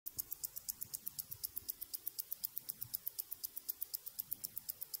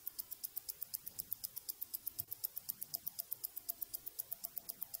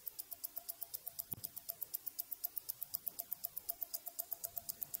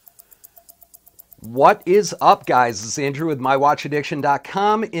What is up, guys? This is Andrew with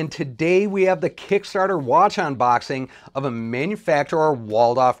MyWatchAddiction.com, and today we have the Kickstarter watch unboxing of a Manufaktur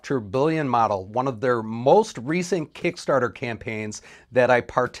Waldoff Tourbillon model, one of their most recent Kickstarter campaigns that I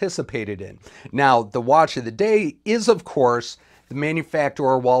participated in. Now, the watch of the day is, of course, the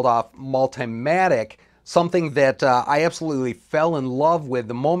Manufaktur Waldoff Multimatic, something that I absolutely fell in love with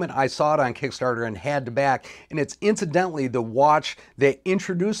the moment I saw it on Kickstarter and had to back. And it's incidentally the watch that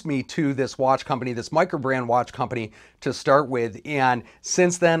introduced me to this watch company, this micro-brand watch company to start with. And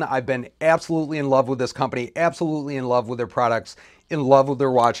since then, I've been absolutely in love with this company, absolutely in love with their products, in love with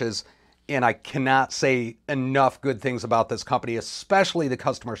their watches. And I cannot say enough good things about this company, especially the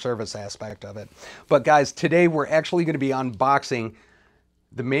customer service aspect of it. But guys, today we're actually going to be unboxing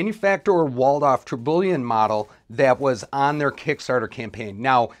the Manufaktur Waldoff Tourbillon model that was on their Kickstarter campaign.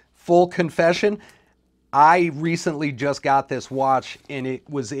 Now, full confession, I recently just got this watch and it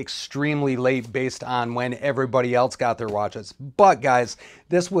was extremely late based on when everybody else got their watches. But guys,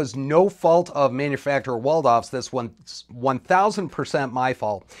 this was no fault of Manufaktur Waldoff's. This one's 1000% my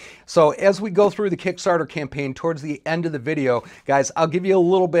fault. So as we go through the Kickstarter campaign towards the end of the video, guys, I'll give you a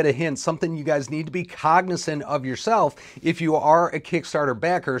little bit of hint, something you guys need to be cognizant of yourself if you are a Kickstarter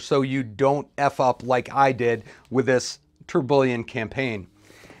backer so you don't F up like I did with this Tourbillon campaign.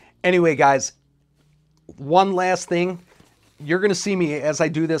 Anyway, guys, one last thing, you're going to see me as I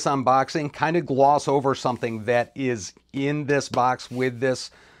do this unboxing kind of gloss over something that is in this box with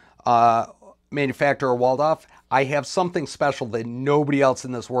this Manufaktur Waldoff. I have something special that nobody else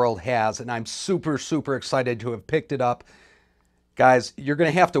in this world has, and I'm super, super excited to have picked it up. Guys, you're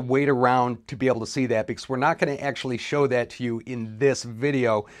going to have to wait around to be able to see that because we're not going to actually show that to you in this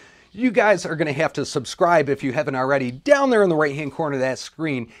video. You guys are going to have to subscribe if you haven't already. Down there in the right-hand corner of that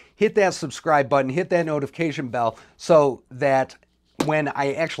screen, hit that subscribe button, hit that notification bell so that when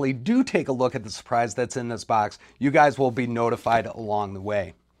I actually do take a look at the surprise that's in this box, you guys will be notified along the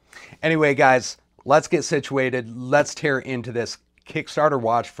way. Anyway, guys, let's get situated. Let's tear into this Kickstarter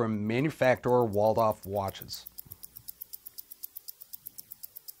watch from Manufaktur Waldoff Watches.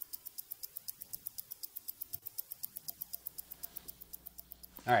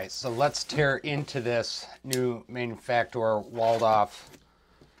 All right, so let's tear into this new Manufaktur Waldoff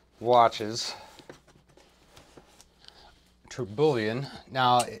watches Tourbillon.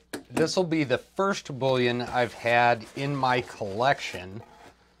 Now, this will be the first Tourbillon I've had in my collection,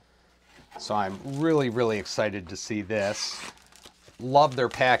 so I'm really, really excited to see this. Love their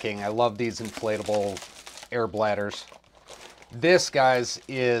packing. I love these inflatable air bladders. This, guys,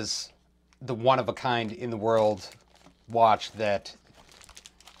 is the one-of-a-kind in the world watch that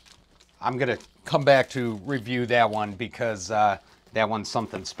I'm going to come back to review that one because that one's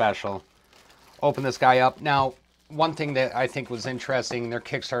something special. Open this guy up. Now, one thing that I think was interesting in their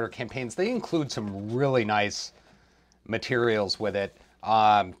Kickstarter campaigns, they include some really nice materials with it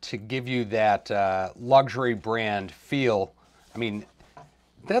to give you that luxury brand feel. I mean,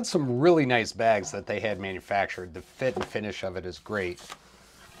 that's some really nice bags that they had manufactured. The fit and finish of it is great.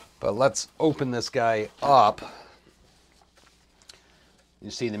 But let's open this guy up. You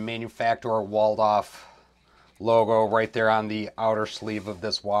see the Manufaktur Waldoff logo right there on the outer sleeve of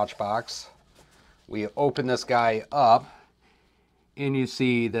this watch box. We open this guy up and you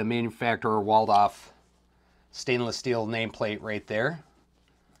see the Manufaktur Waldoff stainless steel nameplate right there.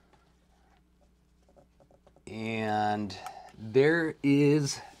 And there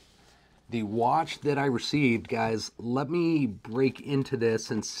is the watch that I received, guys. Let me break into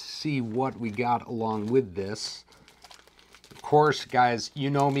this and see what we got along with this. Of course, guys, you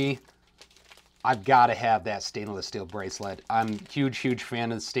know me. I've got to have that stainless steel bracelet. I'm a huge, huge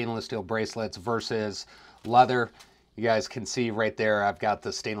fan of stainless steel bracelets versus leather. You guys can see right there, I've got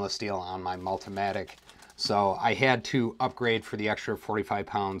the stainless steel on my Multimatic. So I had to upgrade for the extra 45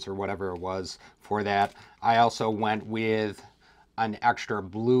 pounds or whatever it was for that. I also went with an extra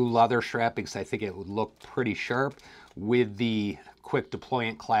blue leather strap because I think it would look pretty sharp with the quick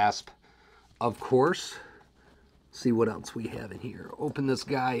deployment clasp, of course. See what else we have in here. Open this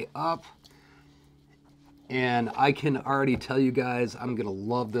guy up. And I can already tell you guys, I'm going to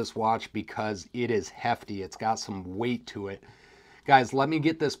love this watch because it is hefty. It's got some weight to it. Guys, let me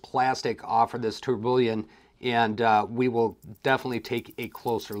get this plastic off of this Tourbillon and we will definitely take a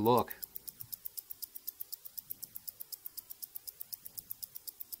closer look.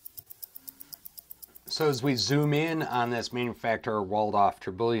 So as we zoom in on this Manufaktur Waldoff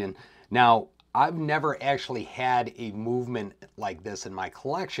Tourbillon, now I've never actually had a movement like this in my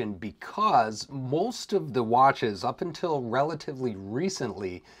collection because most of the watches up until relatively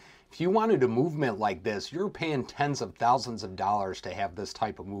recently If you wanted a movement like this, you're paying tens of thousands of dollars to have this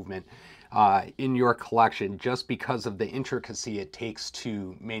type of movement in your collection, just because of the intricacy it takes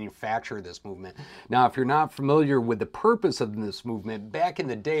to manufacture this movement. Now, if you're not familiar with the purpose of this movement, back in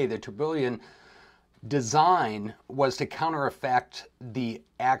the day, the Tourbillon design was to counter-effect the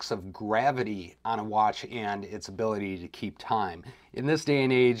acts of gravity on a watch and its ability to keep time. In this day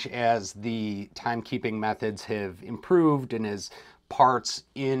and age, as the timekeeping methods have improved and as parts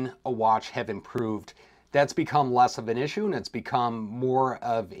in a watch have improved, that's become less of an issue, and it's become more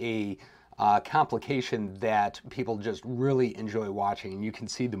of a complication that people just really enjoy watching. And you can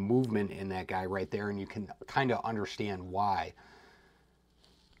see the movement in that guy right there, and you can kind of understand why.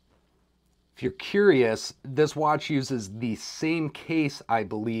 If you're curious, this watch uses the same case, I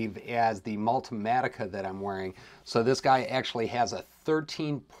believe, as the Multimatica that I'm wearing. So this guy actually has a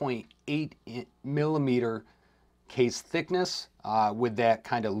 13.8 millimeter case thickness with that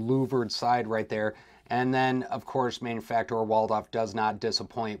kind of louvered side right there. And then, of course, Manufaktur Waldoff does not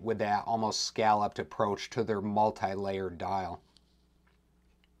disappoint with that almost scalloped approach to their multi-layered dial.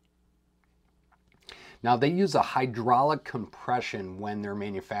 Now, they use a hydraulic compression when they're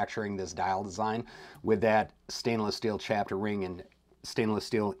manufacturing this dial design with that stainless steel chapter ring and stainless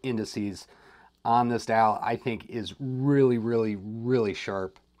steel indices on this dial. I think is really, really, really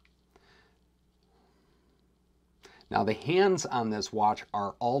sharp. Now, the hands on this watch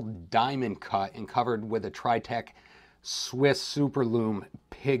are all diamond cut and covered with a Tritech Swiss Superlume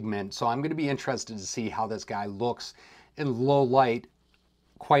pigment. So I'm going to be interested to see how this guy looks in low light.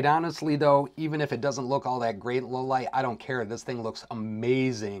 Quite honestly, though, even if it doesn't look all that great in low light, I don't care. This thing looks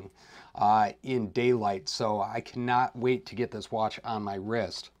amazing in daylight. So I cannot wait to get this watch on my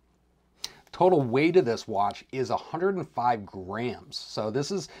wrist. Total weight of this watch is 105 grams. So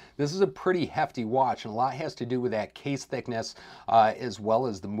this is a pretty hefty watch, and a lot has to do with that case thickness as well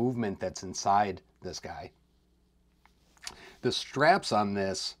as the movement that's inside this guy. The straps on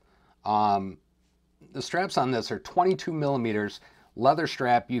this, are 22 millimeters leather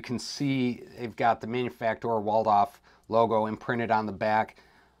strap. You can see they've got the Manufaktur Waldoff logo imprinted on the back.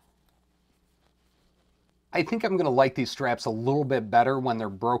 I think I'm going to like these straps a little bit better when they're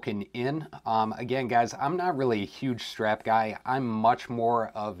broken in. Again, guys, I'm not really a huge strap guy. I'm much more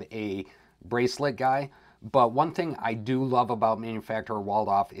of a bracelet guy. But one thing I do love about Manufaktur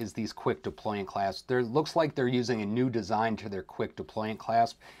Waldoff is these quick deployant clasps. It looks like they're using a new design to their quick deployant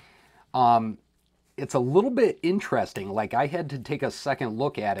clasp. It's a little bit interesting. Like, I had to take a second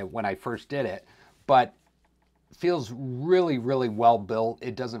look at it when I first did it, but feels really, really well built.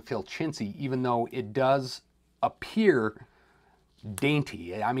 It doesn't feel chintzy, even though it does appear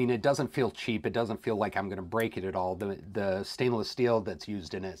dainty. I mean, it doesn't feel cheap. It doesn't feel like I'm going to break it at all. The stainless steel that's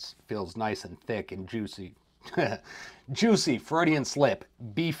used in it feels nice and thick and juicy. Juicy, Freudian slip,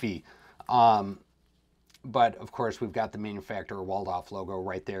 beefy. But of course, we've got the Manufaktur Waldoff logo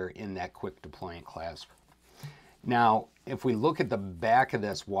right there in that quick deployant clasp. Now, if we look at the back of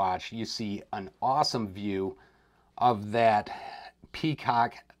this watch, you see an awesome view of that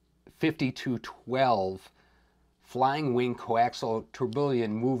Peacock 5212 flying wing coaxial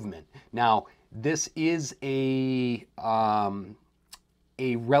tourbillon movement. Now, this is a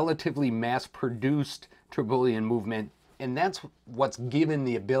relatively mass-produced tourbillon movement, and that's what's given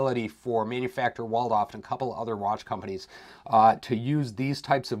the ability for Manufaktur Waldoff and a couple other watch companies to use these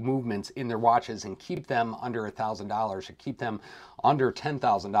types of movements in their watches and keep them under $1,000, or keep them under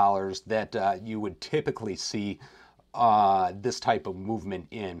 $10,000 that you would typically see this type of movement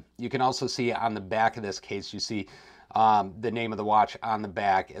in. You can also see on the back of this case, you see the name of the watch on the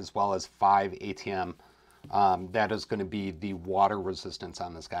back, as well as 5 ATM. That is going to be the water resistance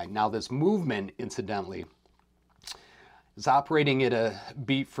on this guy. Now, this movement, incidentally, is operating at a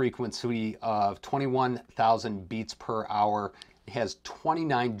beat frequency of 21,000 beats per hour. It has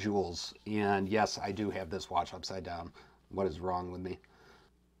 29 joules. And yes, I do have this watch upside down. What is wrong with me?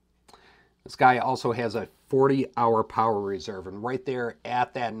 This guy also has a 40-hour power reserve, and right there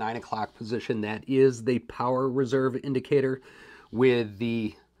at that 9 o'clock position, that is the power reserve indicator, with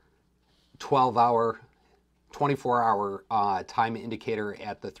the 12-hour, 24-hour time indicator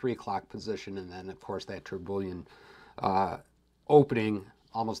at the 3 o'clock position, and then of course that tourbillon opening,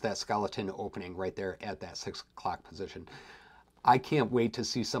 almost that skeleton opening right there at that 6 o'clock position. I can't wait to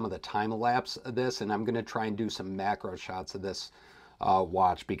see some of the time lapse of this, and I'm going to try and do some macro shots of this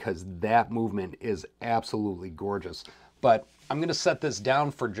watch, because that movement is absolutely gorgeous. But I'm going to set this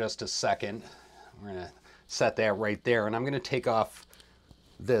down for just a second. We're going to set that right there, and I'm going to take off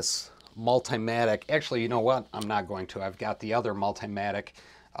this Multimatic. Actually, you know what? I'm not going to. I've got the other Multimatic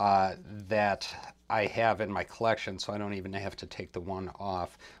that I have in my collection, so I don't even have to take the one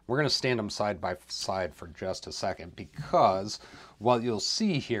off. We're going to stand them side by side for just a second, because what you'll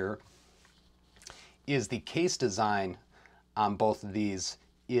see here is the case design on both of these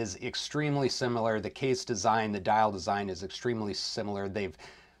is extremely similar. The case design, the dial design is extremely similar. They've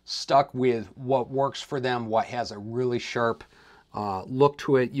stuck with what works for them, what has a really sharp look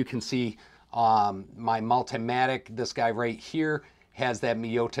to it. You can see my Multimatic, this guy right here, has that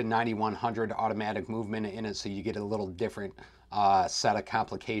Miyota 9100 automatic movement in it, so you get a little different set of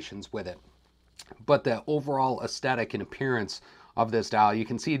complications with it. But the overall aesthetic and appearance of this dial, you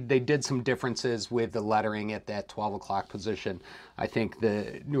can see they did some differences with the lettering at that 12 o'clock position. I think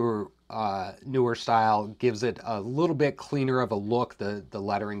the newer style gives it a little bit cleaner of a look. The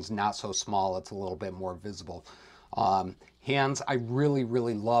lettering's not so small, it's a little bit more visible. Hands, I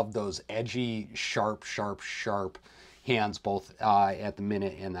really love those edgy, sharp hands, both at the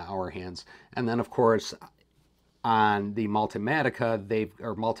minute and the hour hands. And then of course on the Multimatic,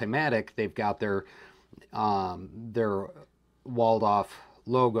 they've got their Waldhoff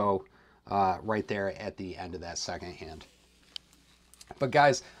logo right there at the end of that second hand. But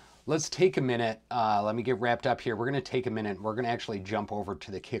guys, let's take a minute. Let me get wrapped up here. We're going to take a minute. We're going to actually jump over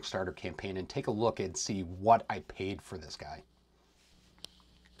to the Kickstarter campaign and take a look and see what I paid for this guy.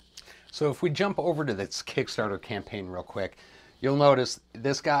 So if we jump over to this Kickstarter campaign real quick, you'll notice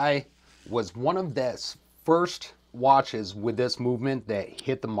this guy was one of the first watches with this movement that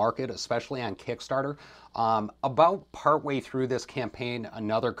hit the market, especially on Kickstarter. About partway through this campaign,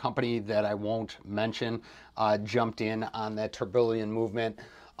 another company that I won't mention jumped in on that Tourbillon movement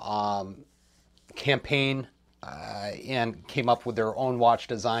campaign and came up with their own watch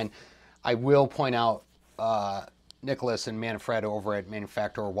design. I will point out Nicholas and Manfred over at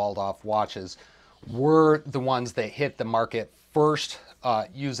Manufaktur Waldoff Watches were the ones that hit the market first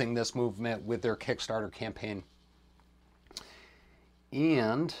using this movement with their Kickstarter campaign.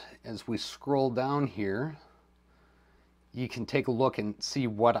 And as we scroll down here, you can take a look and see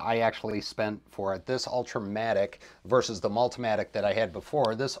what I actually spent for it. This Ultramatic versus the Multimatic that I had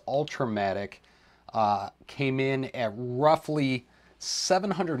before. This Ultramatic came in at roughly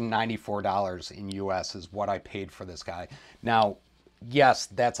 $794 in US is what I paid for this guy. Now, yes,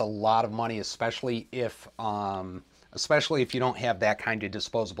 that's a lot of money, especially if you don't have that kind of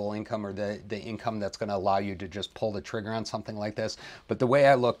disposable income, or the income that's going to allow you to just pull the trigger on something like this. But the way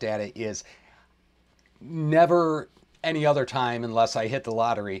I looked at it is, never any other time, unless I hit the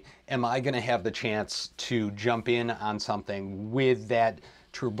lottery, am I going to have the chance to jump in on something with that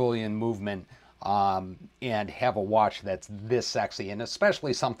Tourbillon movement and have a watch that's this sexy, and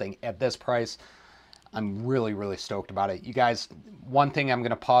especially something at this price. I'm really stoked about it. You guys, one thing I'm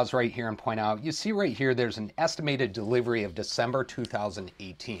going to pause right here and point out, you see right here there's an estimated delivery of December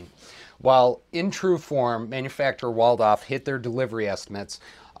 2018. While in true form, Manufaktur Waldoff hit their delivery estimates,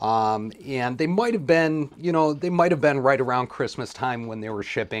 and they might have been, they might have been right around Christmas time when they were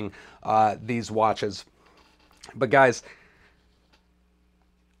shipping these watches. But guys,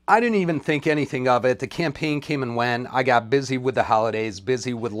 I didn't even think anything of it. The campaign came and went. I got busy with the holidays,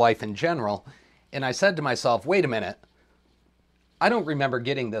 busy with life in general. And I said to myself, wait a minute, I don't remember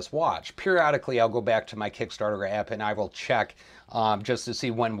getting this watch. Periodically, I'll go back to my Kickstarter app and I will check just to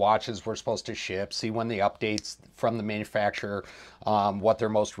see when watches were supposed to ship, see when the updates from the manufacturer, what their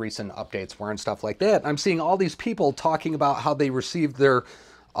most recent updates were and stuff like that. I'm seeing all these people talking about how they received their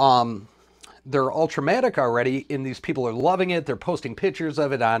Ultramatic already, and these people are loving it. They're posting pictures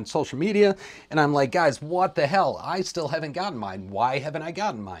of it on social media. And I'm like, guys, what the hell? I still haven't gotten mine. Why haven't I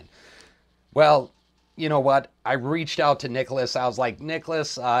gotten mine? Well, you know what? I reached out to Nicholas. I was like,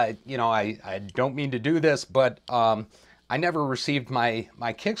 Nicholas, I don't mean to do this, but I never received my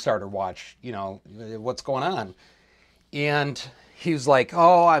Kickstarter watch. What's going on? And he's like,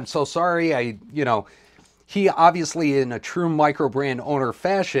 oh, I'm so sorry. He obviously, in a true micro brand owner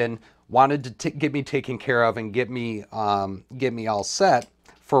fashion, wanted to get me taken care of and get me all set.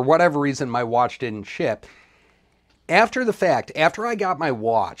 For whatever reason, my watch didn't ship. After the fact, after I got my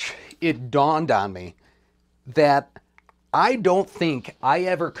watch, it dawned on me that I don't think I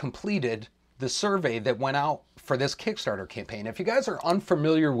ever completed the survey that went out for this Kickstarter campaign. If you guys are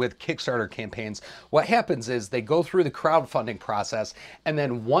unfamiliar with Kickstarter campaigns, what happens is they go through the crowdfunding process, and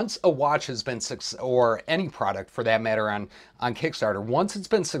then once a watch has been, or any product for that matter on Kickstarter, once it's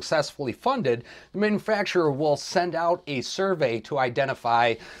been successfully funded, the manufacturer will send out a survey to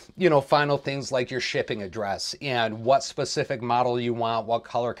identify, final things like your shipping address and what specific model you want, what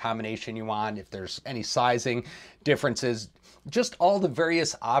color combination you want, if there's any sizing differences, just all the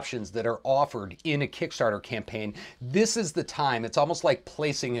various options that are offered in a Kickstarter campaign, this is the time. It's almost like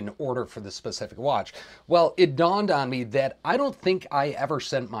placing an order for the specific watch. Well, it dawned on me that I don't think I ever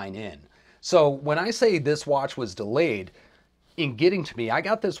sent mine in. So when I say this watch was delayed in getting to me, I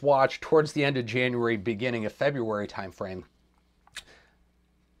got this watch towards the end of January, beginning of February timeframe.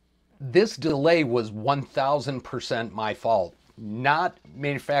 This delay was 1000% my fault, not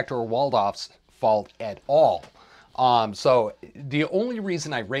Manufaktur Waldoff's fault at all. So the only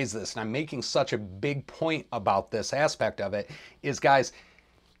reason I raise this, and I'm making such a big point about this aspect of it, is guys,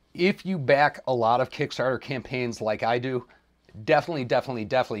 if you back a lot of Kickstarter campaigns like I do,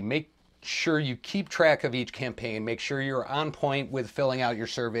 definitely make sure you keep track of each campaign. Make sure you're on point with filling out your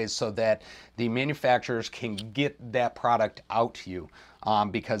surveys so that the manufacturers can get that product out to you.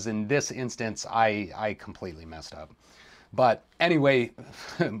 Because in this instance, I completely messed up. But anyway,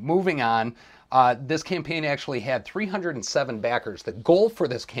 moving on. This campaign actually had 307 backers. The goal for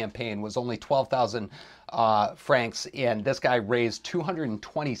this campaign was only 12,000 francs, and this guy raised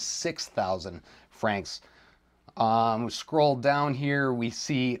 226,000 francs. Scroll down here, we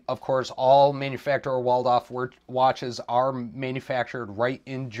see, of course, all Manufaktur Waldoff watches are manufactured right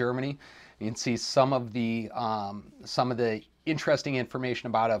in Germany. You can see some of the interesting information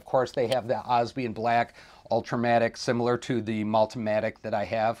about it. Of course, they have the Obsidian Black Ultramatic, similar to the Multimatic that I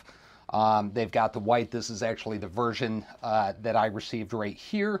have. They've got the white. This is actually the version that I received right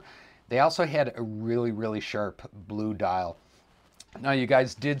here. They also had a really sharp blue dial. Now, you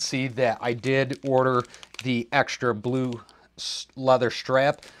guys did see that I did order the extra blue leather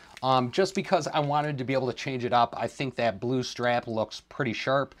strap just because I wanted to be able to change it up. I think that blue strap looks pretty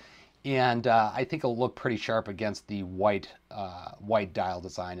sharp, and I think it'll look pretty sharp against the white dial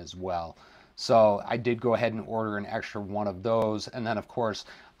design as well. So I did go ahead and order an extra one of those, and then of course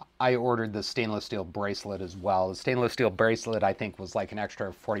I ordered the stainless steel bracelet as well. The stainless steel bracelet, I think, was like an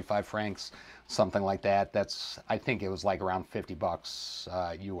extra 45 francs, something like that. I think it was like around 50 bucks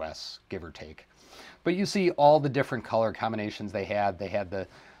US, give or take. But you see all the different color combinations they had. They had the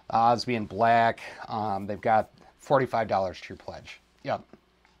Obsidian Black. They've got $45 to your pledge. Yep.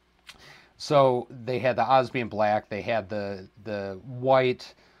 So they had the Obsidian Black. They had the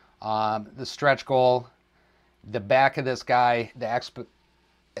white, the stretch goal. The back of this guy, the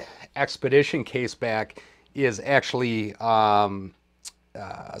Expedition case back, is actually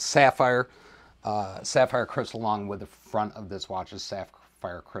sapphire crystal, along with the front of this watch is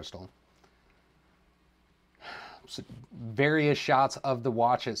sapphire crystal. So various shots of the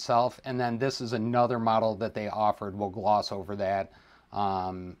watch itself, and then this is another model that they offered. We'll gloss over that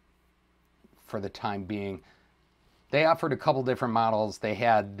for the time being. They offered a couple different models. They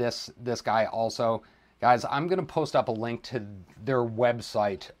had this guy also. Guys, I'm going to post up a link to their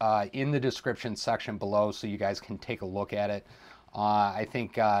website in the description section below so you guys can take a look at it. I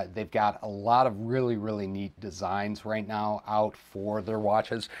think they've got a lot of really neat designs right now out for their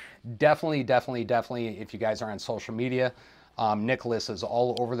watches. Definitely, if you guys are on social media, Nicholas is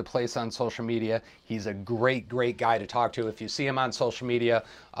all over the place on social media. He's a great guy to talk to. If you see him on social media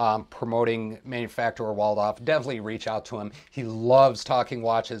promoting Manufaktur Waldoff, definitely reach out to him. He loves talking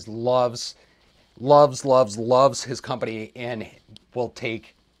watches, loves his company, and will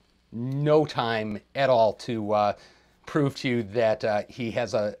take no time at all to prove to you that he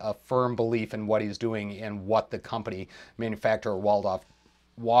has a firm belief in what he's doing and what the company Manufaktur Waldoff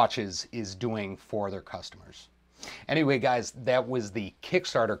Watches is doing for their customers. Anyway, guys, that was the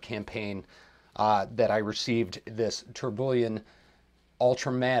Kickstarter campaign that I received this Tourbillon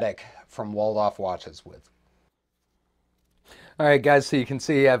Ultramatic from Waldhoff Watches with. All right, guys, so you can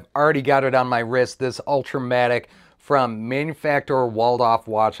see I've already got it on my wrist, this Ultramatic from Manufaktur Waldoff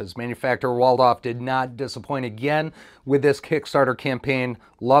Watches. Manufaktur Waldoff did not disappoint again with this Kickstarter campaign.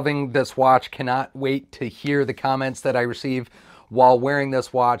 Loving this watch. Cannot wait to hear the comments that I receive while wearing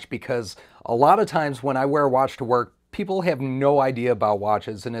this watch, because a lot of times when I wear a watch to work, people have no idea about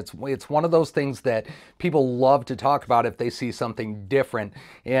watches, and it's one of those things that people love to talk about if they see something different.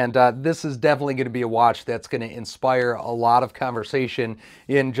 And this is definitely going to be a watch that's going to inspire a lot of conversation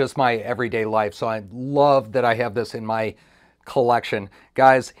in just my everyday life. So I love that I have this in my collection.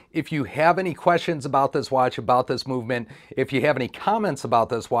 Guys, if you have any questions about this watch, about this movement, if you have any comments about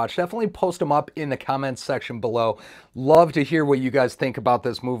this watch, definitely post them up in the comments section below. Love to hear what you guys think about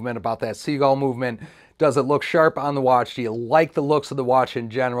this movement, about that Seagull movement. Does it look sharp on the watch? Do you like the looks of the watch in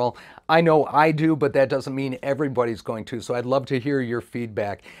general? I know I do, but that doesn't mean everybody's going to, so I'd love to hear your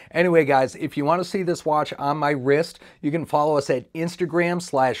feedback. Anyway, guys, if you want to see this watch on my wrist, you can follow us at Instagram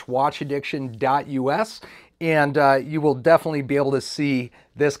 /watchaddiction.us. And you will definitely be able to see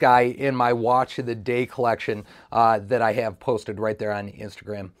this guy in my Watch of the Day collection that I have posted right there on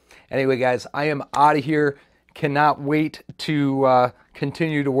Instagram. Anyway, guys, I am out of here. Cannot wait to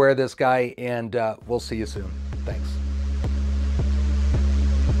continue to wear this guy, and we'll see you soon. Thanks.